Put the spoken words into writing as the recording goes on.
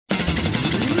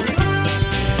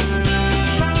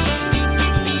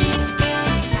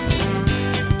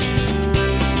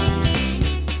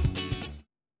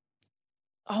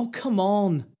Oh, come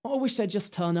on. I wish they'd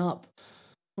just turn up.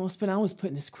 I spent hours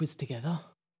putting this quiz together.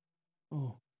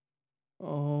 Oh,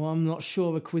 I'm not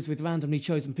sure a quiz with randomly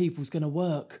chosen people is going to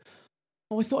work.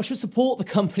 Oh, I thought I should support the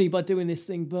company by doing this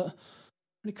thing, but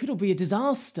it could all be a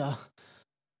disaster.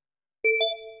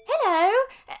 Hello,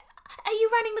 are you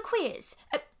running the quiz?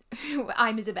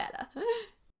 I'm Isabella.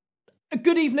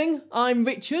 Good evening, I'm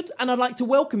Richard, and I'd like to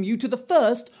welcome you to the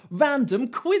first random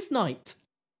quiz night.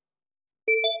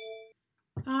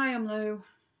 Hi, I'm Lou.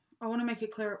 I want to make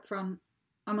it clear up front.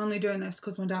 I'm only doing this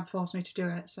because my dad forced me to do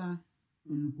it, so... Are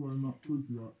you playing that quiz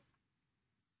yet?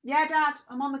 Yeah, Dad,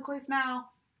 I'm on the quiz now.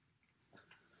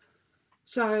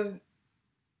 So,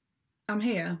 I'm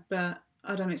here, but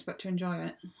I don't expect to enjoy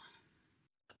it.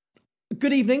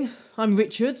 Good evening, I'm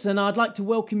Richard, and I'd like to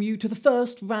welcome you to the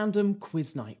first random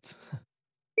quiz night.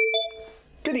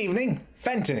 Good evening,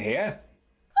 Fenton here.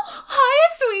 Hiya,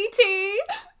 sweetie.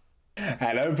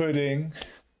 Hello, Pudding.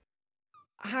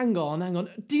 Hang on.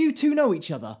 Do you two know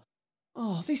each other?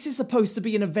 Oh, this is supposed to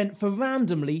be an event for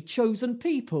randomly chosen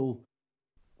people.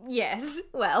 Yes,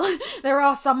 well, there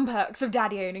are some perks of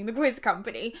Daddy owning the quiz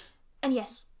company. And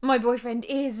yes, my boyfriend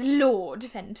is Lord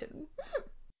Fenton.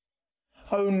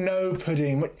 Oh no,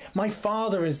 Pudding. My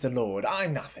father is the Lord.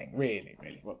 I'm nothing,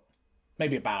 really. Well,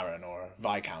 maybe a baron or a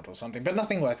viscount or something, but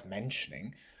nothing worth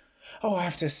mentioning. Oh, I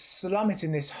have to slum it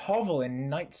in this hovel in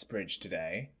Knightsbridge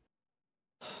today.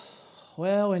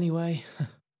 Well, anyway.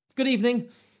 Good evening,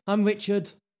 I'm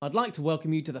Richard. I'd like to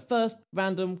welcome you to the first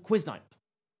random quiz night.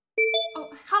 Oh,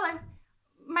 hello.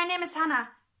 My name is Hannah.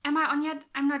 Am I on yet?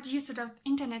 I'm not used to the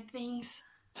internet things.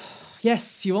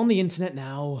 Yes, you're on the internet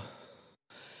now.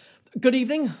 Good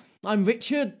evening, I'm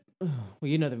Richard. Well,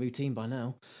 you know the routine by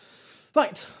now.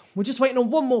 Right, we're just waiting on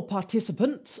one more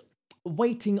participant.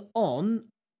 Waiting on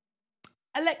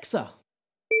Alexa.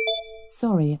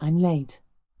 Sorry, I'm late.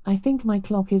 I think my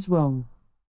clock is wrong.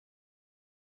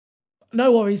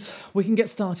 No worries, we can get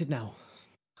started now.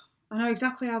 I know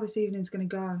exactly how this evening's going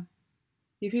to go.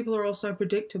 You people are all so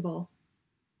predictable.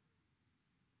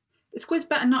 This quiz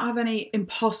better not have any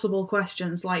impossible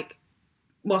questions like,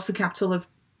 what's the capital of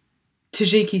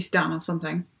Tajikistan or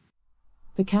something?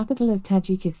 The capital of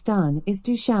Tajikistan is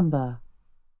Dushanbe.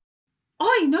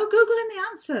 Oi, no Googling the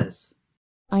answers.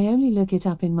 I only look it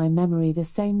up in my memory the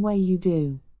same way you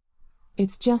do.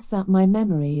 It's just that my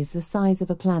memory is the size of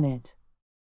a planet.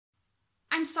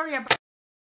 I'm sorry, I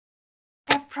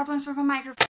have problems with my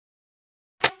microphone.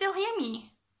 Can you still hear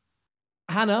me?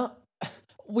 Hannah,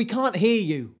 we can't hear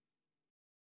you.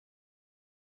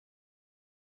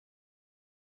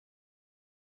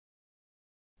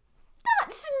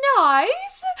 That's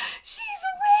nice. She's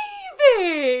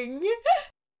waving.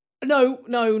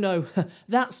 No.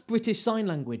 That's British Sign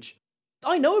Language.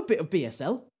 I know a bit of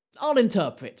BSL. I'll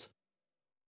interpret.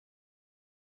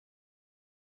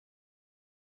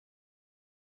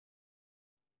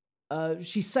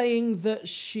 She's saying that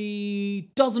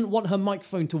she doesn't want her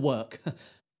microphone to work.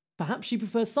 Perhaps she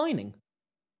prefers signing.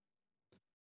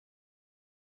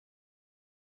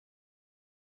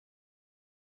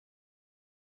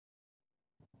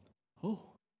 Oh.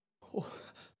 Well,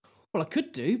 I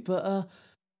could do, but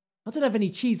I don't have any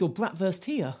cheese or bratwurst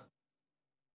here.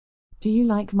 Do you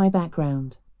like my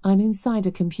background? I'm inside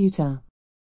a computer.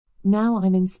 Now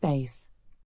I'm in space.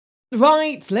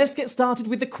 Right, let's get started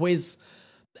with the quiz.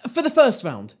 For the first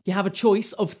round, you have a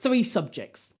choice of 3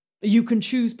 subjects. You can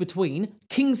choose between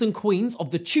kings and queens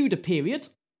of the Tudor period,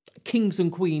 kings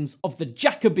and queens of the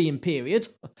Jacobean period,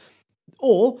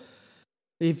 or,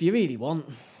 if you really want,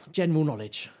 general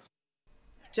knowledge.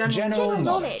 General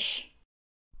knowledge.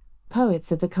 Poets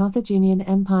of the Carthaginian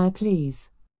Empire, please.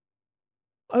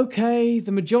 Okay,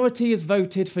 the majority has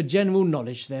voted for general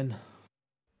knowledge then.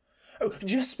 Oh,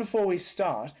 just before we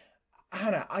start,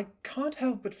 Hannah, I can't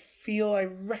help but feel I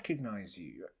recognise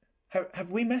you. Have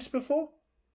we met before?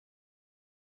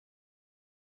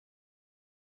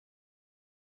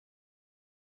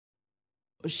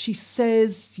 She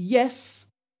says yes,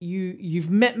 you've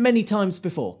met many times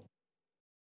before.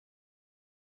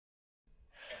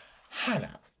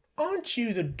 Hannah, aren't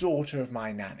you the daughter of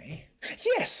my nanny?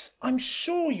 Yes, I'm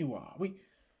sure you are. We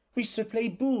used to play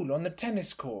boule on the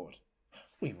tennis court.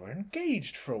 We were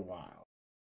engaged for a while.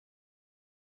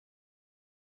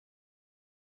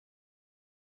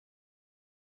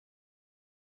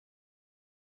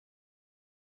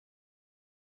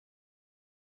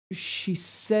 She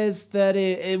says that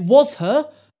it was her,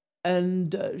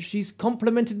 and she's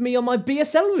complimented me on my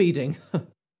BSL reading.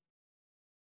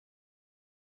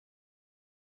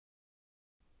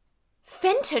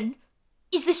 Fenton?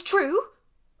 Is this true?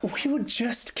 We were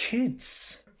just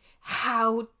kids.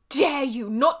 How dare you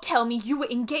not tell me you were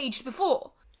engaged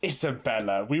before?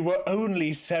 Isabella, we were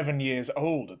only 7 years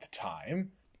old at the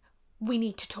time. We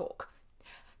need to talk.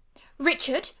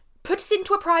 Richard, put us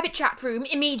into a private chat room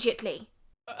immediately.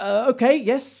 Okay,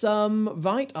 yes,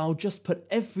 right, I'll just put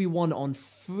everyone on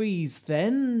freeze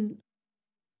then.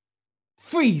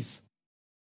 Freeze!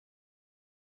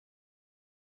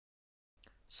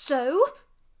 So,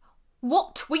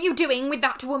 what were you doing with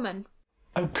that woman?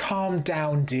 Oh, calm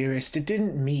down, dearest. It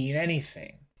didn't mean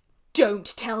anything. Don't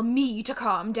tell me to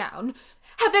calm down.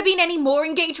 Have there been any more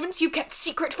engagements you've kept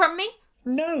secret from me?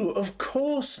 No, of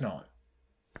course not.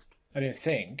 I don't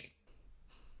think.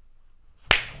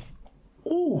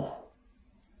 Ooh.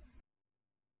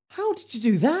 How did you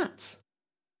do that?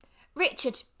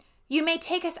 Richard, you may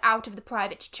take us out of the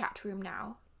private chat room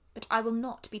now, but I will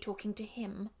not be talking to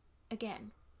him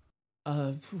again.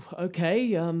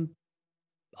 Okay,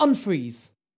 unfreeze.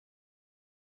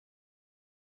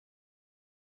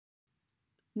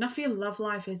 Enough for your love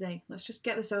life, Izzy. Let's just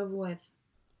get this over with.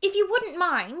 If you wouldn't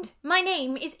mind, my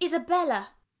name is Isabella.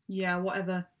 Yeah,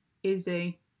 whatever.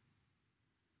 Izzy.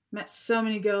 Met so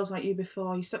many girls like you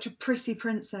before. You're such a prissy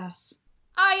princess.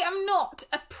 I am not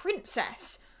a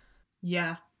princess.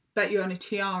 Yeah. Bet you own a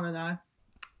tiara, though.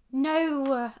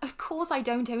 No, of course I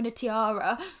don't own a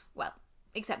tiara. Well,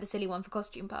 except the silly one for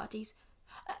costume parties.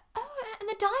 And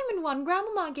the diamond one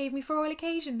Grandmama gave me for all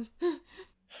occasions.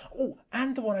 Oh,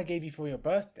 and the one I gave you for your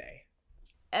birthday.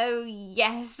 Oh,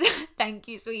 yes. Thank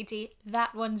you, sweetie.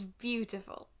 That one's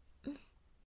beautiful.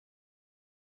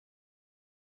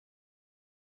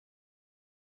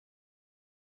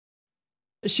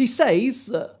 She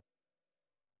says,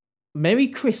 Merry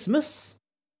Christmas.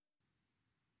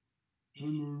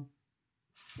 Hello.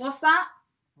 What's that?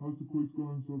 How's the quiz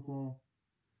going so far?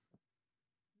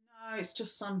 No, it's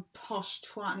just some posh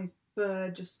twat and his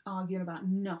bird just arguing about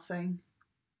nothing.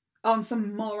 Oh, and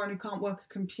some moron who can't work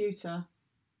a computer.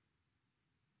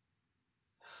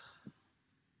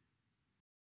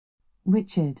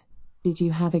 Richard, did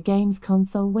you have a games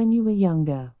console when you were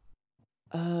younger?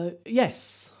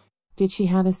 Yes. Did she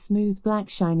have a smooth black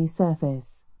shiny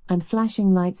surface and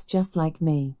flashing lights just like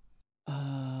me?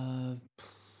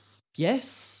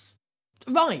 Yes.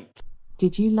 Right.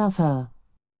 Did you love her?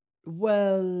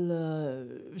 Well,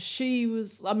 she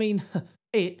was,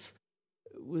 it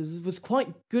was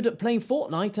quite good at playing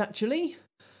Fortnite, actually.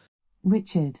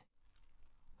 Richard,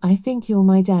 I think you're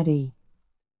my daddy.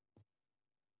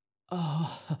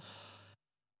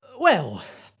 Well,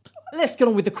 let's get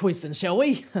on with the quiz then, shall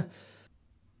we?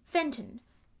 Fenton,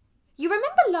 you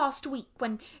remember last week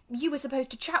when you were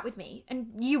supposed to chat with me and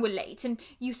you were late and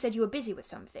you said you were busy with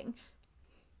something?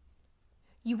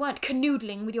 You weren't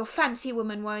canoodling with your fancy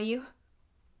woman, were you?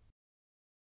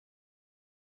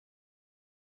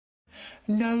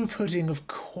 No, Pudding, of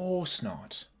course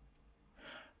not.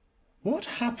 What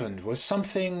happened was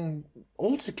something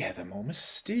altogether more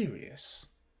mysterious.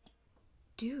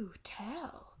 Do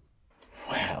tell.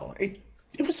 Well, it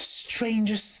was the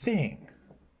strangest thing.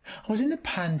 I was in the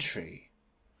pantry,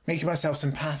 making myself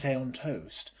some pâté on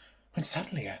toast, when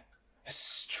suddenly a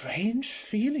strange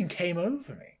feeling came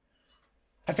over me.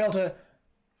 I felt a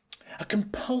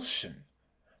compulsion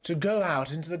to go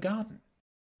out into the garden.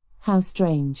 How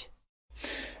strange.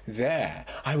 There,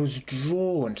 I was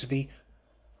drawn to the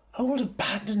old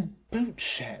abandoned boat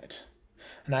shed,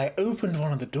 and I opened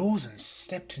one of the doors and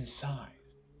stepped inside.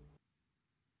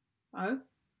 Oh?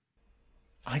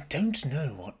 I don't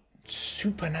know what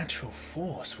supernatural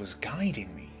force was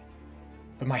guiding me,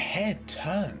 but my head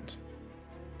turned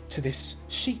to this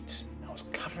sheet that was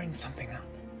covering something up.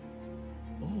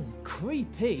 Oh,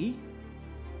 creepy.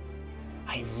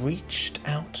 I reached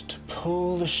out to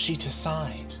pull the sheet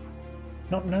aside,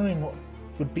 not knowing what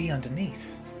would be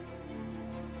underneath.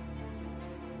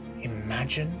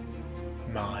 Imagine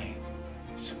my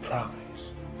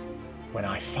surprise when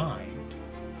I find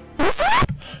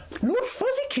Lord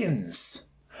Fuzzykins!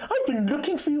 I've been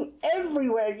looking for you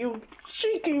everywhere, you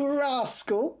cheeky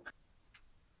rascal!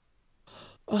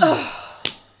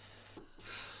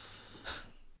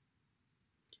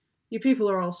 You people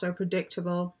are all so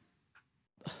predictable.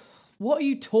 What are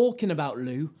you talking about,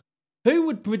 Lou? Who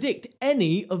would predict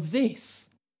any of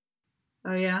this?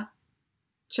 Oh yeah?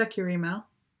 Check your email.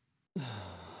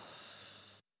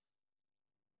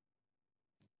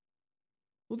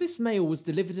 Well, this mail was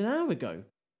delivered an hour ago.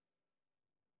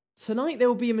 Tonight there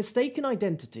will be a mistaken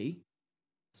identity,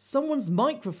 someone's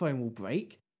microphone will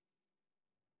break,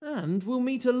 and we'll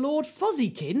meet a Lord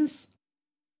Fuzzykins.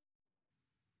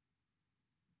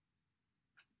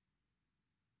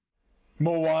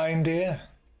 More wine, dear?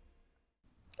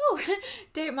 Oh,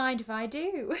 don't mind if I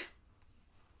do.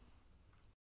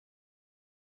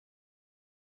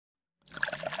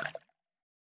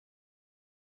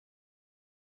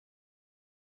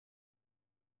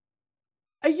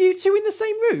 Are you two in the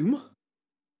same room?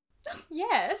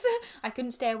 Yes, I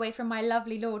couldn't stay away from my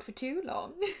lovely lord for too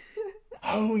long.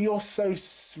 Oh, you're so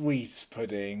sweet,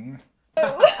 Pudding.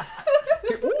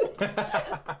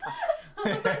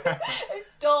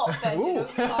 Stop, Fenton.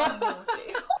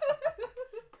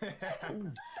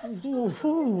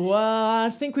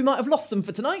 I think we might have lost them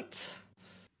for tonight.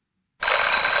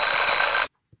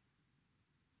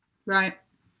 Right.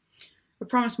 I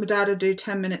promised my dad I'd do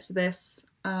 10 minutes of this,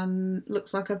 and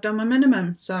looks like I've done my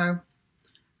minimum, so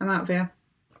I'm out of here.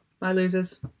 Bye,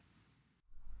 losers.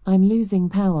 I'm losing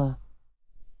power.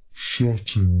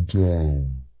 Shutting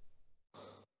down.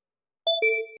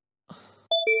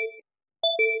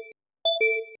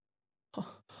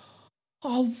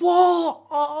 Oh, what?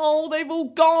 Oh, they've all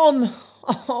gone.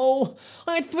 Oh,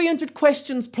 I had 300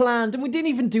 questions planned and we didn't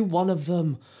even do one of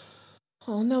them.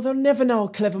 Oh, no, they'll never know how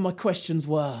clever my questions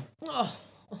were. Oh.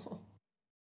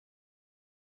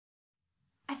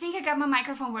 I think I got my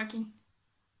microphone working.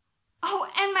 Oh,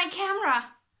 and my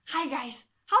camera. Hi, guys.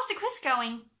 How's the quiz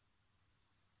going?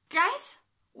 Guys,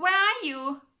 where are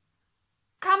you?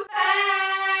 Come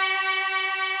back!